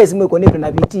 tunawapenda. Bale simu iko nipo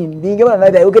na viti mbingi bana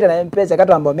na ukita na mpesa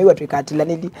kata ambao mewa tukatila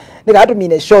nili. Nikatu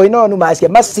mine show numasikia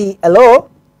Masi.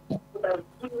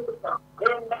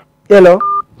 Hello.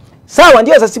 Sawa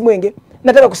ndio sasa simu wenge.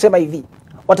 Nataka kusema hivi,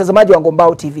 watazamaji wa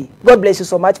Ngombao TV, God bless you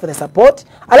so much for the support.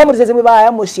 Alamu tuzeze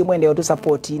baya mushimwende yo tu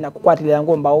support na kukwatila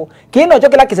Ngombao. Kino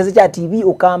choke la kisese cha TV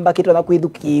ukamba kitu na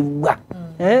kuidhukiwa.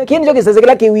 Kino choke kisese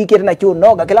kila kiwiki na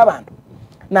kiunoga kila bantu.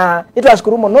 Na itu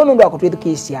ashukuru mono ndo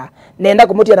akutwidhukisha. Nenda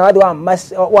kumutia na wadhi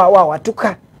wa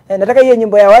Watuka. Nataka hiyo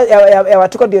nyimbo ya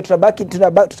Watuka ndio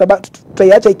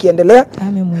tutaiacha ikiendelea.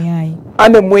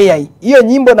 Amemuyai. Hiyo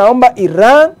nyimbo naomba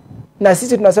Iran. Na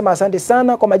sisi tunasema asante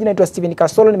sana. Kwa majina naitwa Steven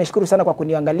Kasolo. Nimeshukuru sana kwa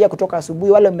kuniangalia kutoka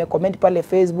asubuhi. Wale mmecomment pale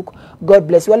Facebook, God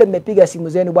bless. Wale mmepiga simu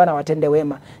zenu, Bwana watende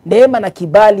wema. Neema na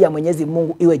kibali ya Mwenyezi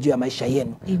Mungu iwe juu ya maisha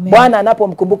yenu. Bwana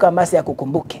anapomkumbuka Masi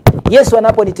akukumbuke. Yesu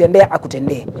anaponitendea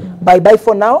akutendee. Bye bye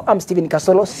for now. I'm Steven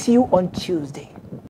Kasolo. See you on Tuesday.